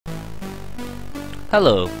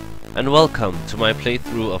Hello, and welcome to my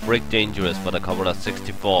playthrough of Rig Dangerous for the Commodore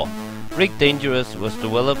 64. Rig Dangerous was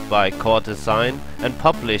developed by Core Design and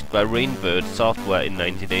published by Rainbird Software in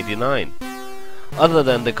 1989. Other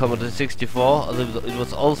than the Commodore 64, it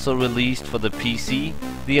was also released for the PC,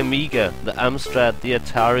 the Amiga, the Amstrad, the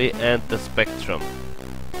Atari and the Spectrum.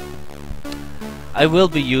 I will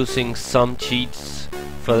be using some cheats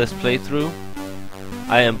for this playthrough.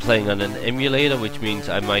 I am playing on an emulator, which means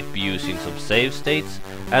I might be using some save states,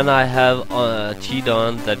 and I have a cheat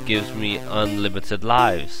on that gives me unlimited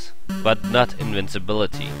lives, but not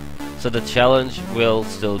invincibility, so the challenge will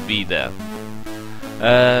still be there.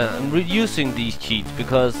 I'm using these cheats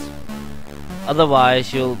because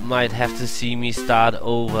otherwise you might have to see me start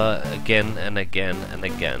over again and again and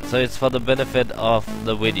again, so it's for the benefit of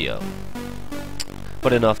the video.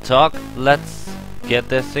 But enough talk, let's get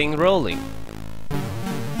this thing rolling.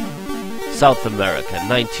 South America,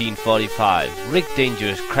 1945. Rig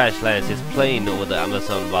Dangerous crash lands his plane over the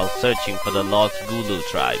Amazon while searching for the lost Gulu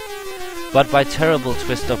tribe. But by terrible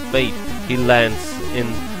twist of fate, he lands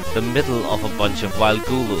in the middle of a bunch of wild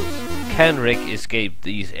Gulus. Can Rig escape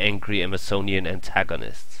these angry Amazonian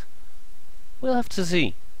antagonists? We'll have to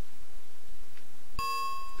see.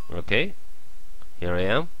 Okay, here I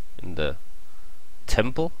am in the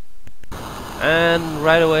temple, and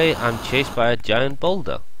right away I'm chased by a giant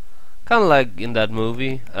boulder. Kinda like in that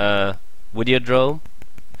movie, Videodrome.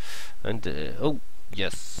 And, oh,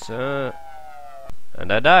 yes, and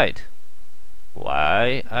I died.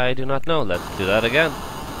 Why? I do not know. Let's do that again.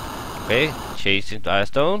 Okay, chasing by a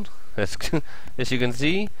stone. As you can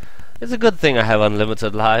see, it's a good thing I have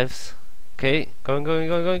unlimited lives. Okay,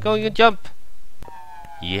 going, and jump!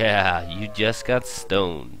 Yeah, you just got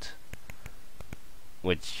stoned.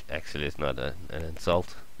 Which actually is not an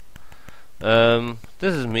insult.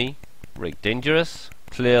 This is me. Rig Dangerous,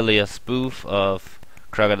 clearly a spoof of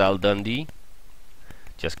Crocodile Dundee.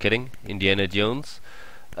 Just kidding, Indiana Jones.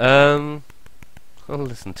 I'll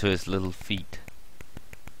listen to his little feet.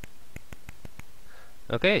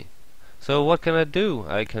 Okay, so what can I do?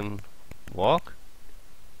 I can walk,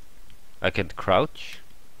 I can crouch,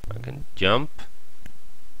 I can jump,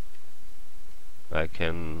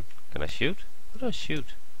 can I shoot? What do I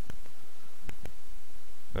shoot?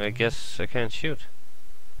 I guess I can't shoot.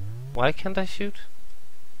 Why can't I shoot?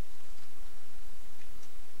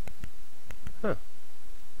 Huh.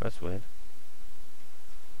 That's weird.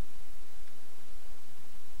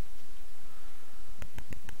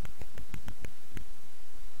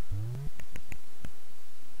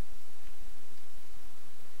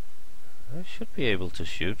 I should be able to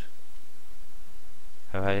shoot.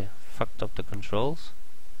 Have I fucked up the controls?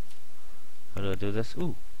 How do I do this?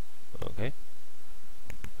 Ooh. Okay.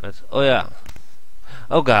 That's... oh yeah.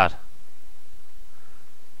 Oh god.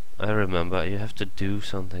 I remember, you have to do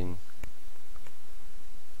something.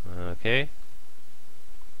 Okay.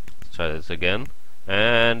 Let's try this again.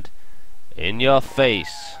 And... in your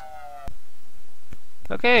face.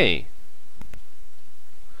 Okay.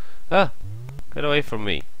 Ah! Get away from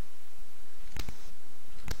me.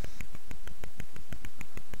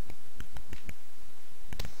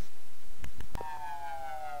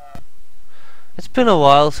 It's been a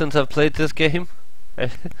while since I've played this game.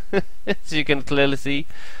 As you can clearly see.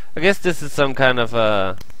 I guess this is some kind of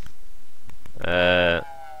a...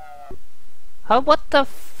 what the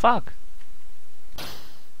fuck?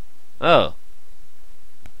 Oh.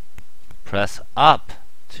 Press up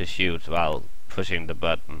to shoot while pushing the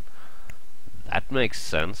button. That makes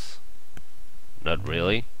sense. Not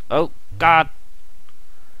really. Oh god!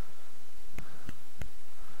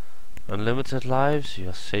 Unlimited lives?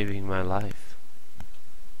 You're saving my life.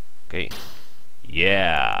 Okay.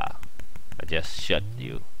 Yeah, I just shot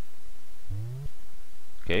you.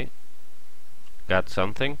 Okay. Got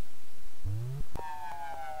something?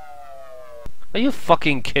 Are you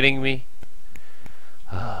fucking kidding me?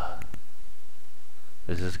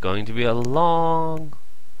 This is going to be a long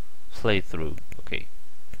playthrough. Okay.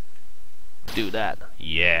 Do that.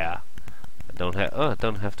 Yeah. I don't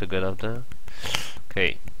have to get up there.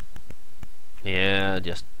 Okay. Yeah,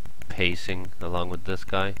 just pacing along with this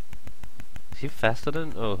guy. Is he faster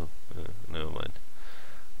than... oh, never mind.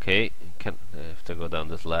 Okay, I have to go down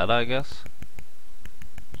this ladder, I guess.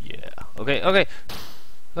 Yeah. Okay.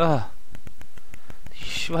 Why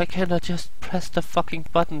can't I just press the fucking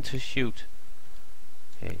button to shoot?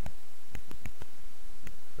 Okay.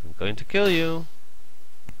 I'm going to kill you.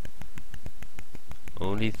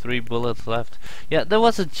 Only 3 bullets left. Yeah, there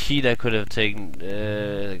was a cheat I could have taken,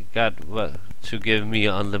 to give me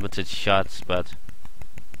unlimited shots, but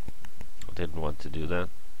I didn't want to do that.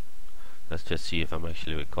 Let's just see if I'm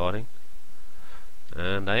actually recording.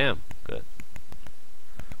 And I am. Good.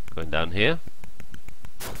 Going down here.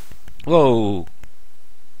 Whoa!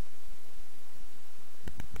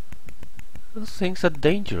 Those things are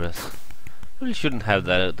dangerous. Really shouldn't have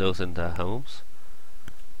those in their homes.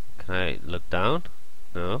 Can I look down?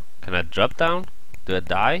 No. Can I drop down? Do I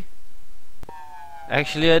die?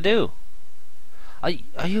 Actually I do.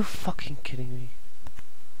 Are you fucking kidding me?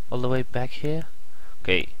 All the way back here?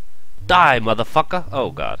 Okay. Die, motherfucker!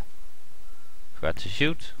 Oh god. Forgot to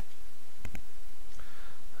shoot.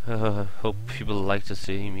 Hope people like to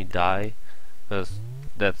see me die. 'Cause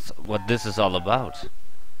that's what this is all about.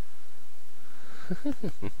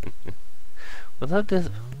 Was I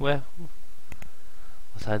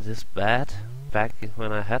this bad back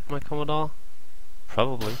when I had my Commodore?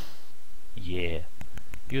 Probably. Yeah,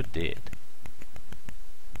 you did.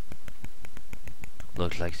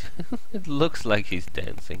 Looks like it looks like he's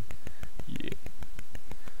dancing. Yeah.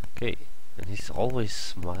 Okay, and he's always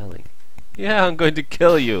smiling. Yeah, I'm going to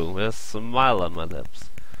kill you with a smile on my lips.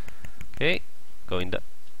 Okay, going down.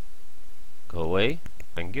 Go away.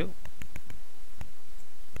 Thank you.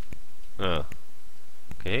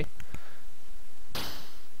 Okay.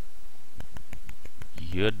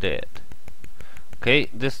 You're dead. Okay,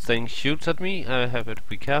 this thing shoots at me. I have to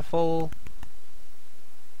be careful.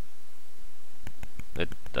 It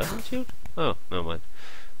doesn't shoot? Oh, never mind.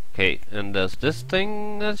 Okay, and there's this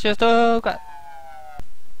thing that's just... Oh, God.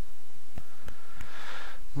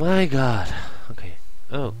 My God. Okay.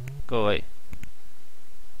 Oh, go away.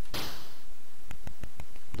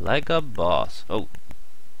 Like a boss. Oh.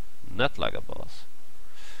 Not like a boss.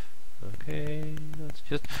 Okay, let's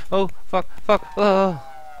just... Oh, fuck, fuck, oh!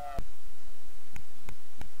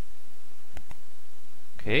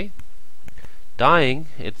 Okay. Dying,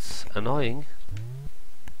 it's annoying.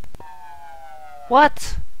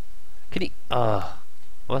 What? Can he...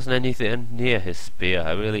 wasn't anything near his spear.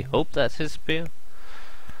 I really hope that's his spear.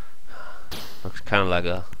 Looks kind of like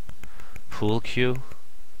a pool cue.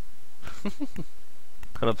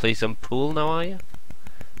 Gonna play some pool now, are you?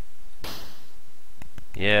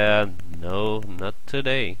 Yeah, no, not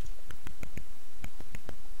today.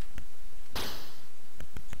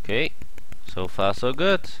 Okay, so far so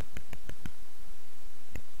good.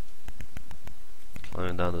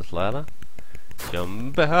 Climbing down this ladder.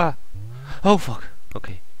 Jump. Oh fuck.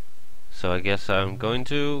 Okay. So I guess I'm going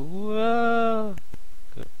to...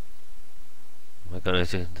 Good. Am I gonna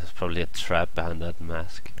see? There's probably a trap behind that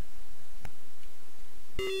mask.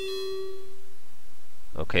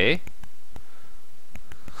 Okay.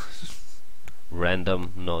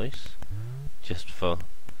 Random noise. Just for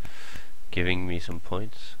giving me some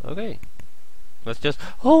points. Okay. Let's just...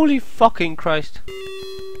 Holy fucking Christ!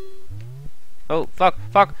 Oh, fuck,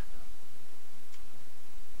 fuck!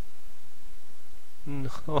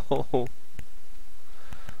 No.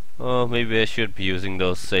 Oh, maybe I should be using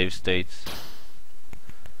those save states.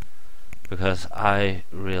 Because I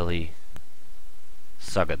really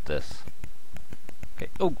suck at this. Okay.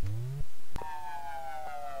 Oh!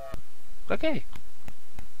 Okay.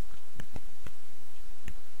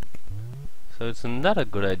 So it's not a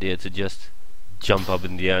good idea to just jump up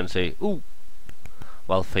in the air and say "ooh"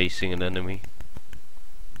 while facing an enemy.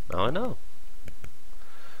 Now I know.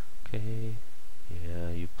 Okay.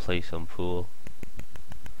 Yeah, you play some pool.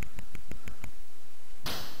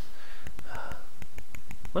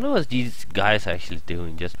 Wonder what these guys actually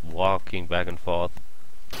doing, just walking back and forth.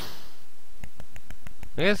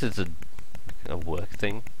 I guess it's a work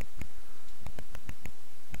thing.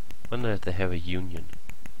 Wonder if they have a union.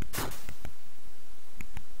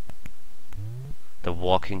 The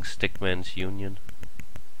Walking Stickman's Union.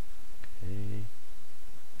 Okay.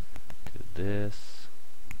 Do this.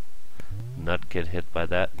 Not get hit by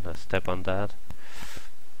that. Not step on that.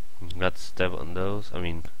 Not step on those. I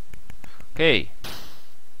mean... Okay.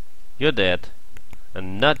 You're dead.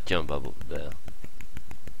 And not jump up there.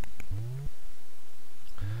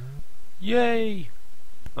 Yay!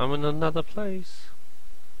 I'm in another place.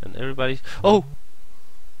 And everybody's... Oh!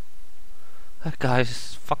 That guy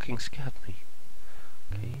just fucking scared me.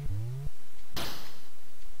 Okay.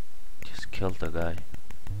 Just killed the guy.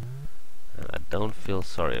 And I don't feel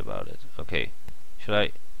sorry about it. Okay. Should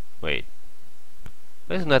I... Wait.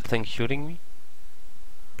 Isn't that thing shooting me?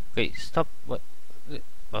 Okay, stop. What?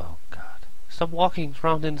 Oh god. Stop walking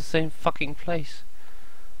around in the same fucking place.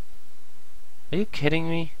 Are you kidding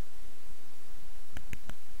me?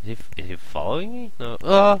 Is he following me? No.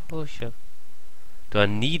 Oh shit. Do I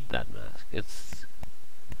need that mask? It's...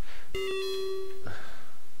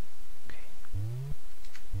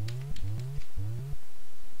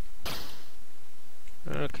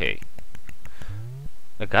 Okay.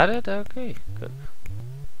 I got it? Okay, good.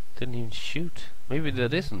 Didn't even shoot. Maybe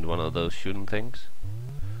that isn't one of those shooting things.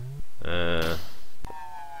 Yep,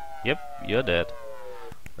 you're dead.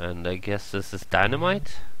 And I guess this is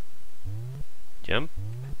dynamite. Jump.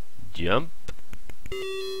 Jump.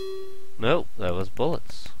 No, that was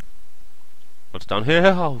bullets. What's down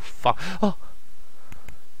here? Oh, fuck. Oh!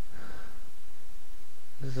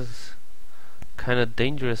 This is kind of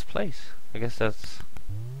dangerous place. I guess that's...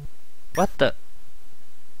 What the...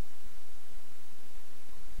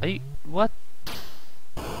 Are you... What?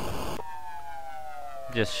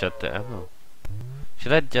 Just shut the ammo.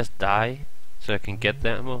 Should I just die so I can get the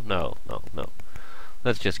ammo? No, no, no.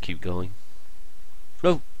 Let's just keep going.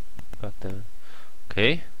 No! God damn it.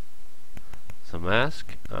 Okay. It's a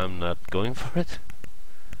mask. I'm not going for it.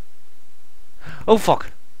 Oh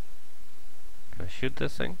fuck! Can I shoot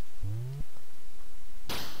this thing?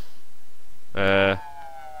 Oh.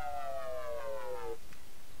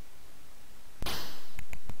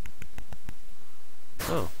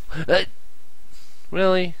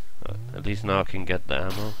 Really? At least now I can get the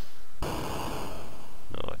ammo.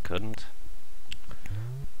 No, I couldn't.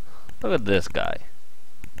 Look at this guy.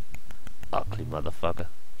 Ugly motherfucker.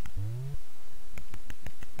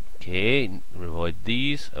 Okay, avoid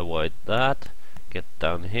these, avoid that. Get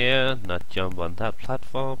down here, not jump on that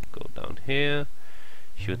platform. Go down here.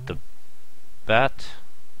 Shoot the bat.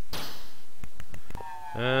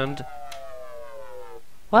 And...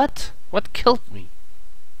 What? What killed me?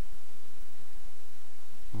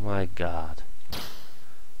 My god.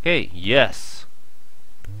 Okay, yes.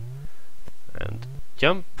 And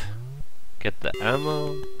jump. Get the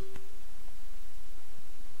ammo.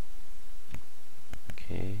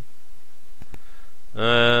 Okay.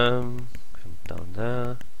 Come down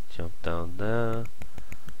there. Jump down there.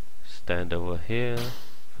 Stand over here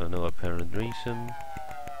for no apparent reason.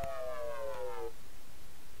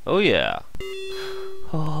 Oh yeah.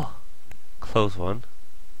 Oh, close one.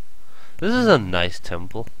 This is a nice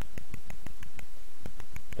temple.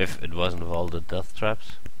 If it wasn't of all the death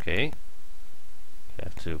traps. Okay. You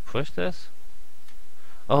have to push this.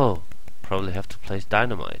 Oh, probably have to place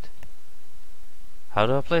dynamite. How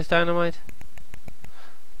do I place dynamite?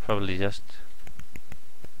 Probably just...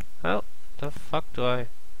 How the fuck do I...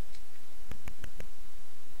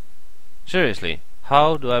 Seriously,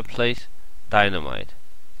 how do I place dynamite?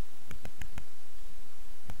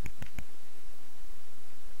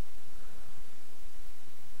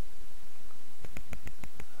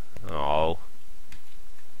 Oh.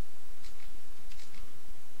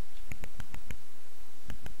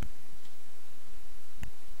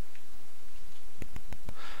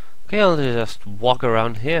 Okay, I'll just walk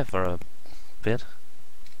around here for a bit.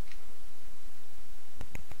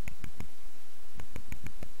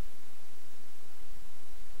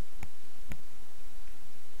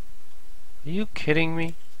 Are you kidding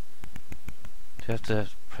me? Do you have to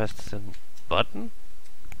press the button?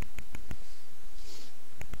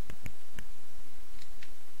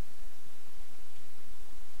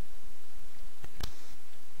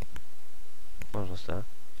 What was that?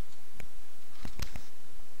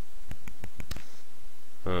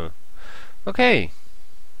 Okay.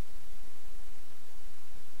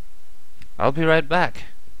 I'll be right back.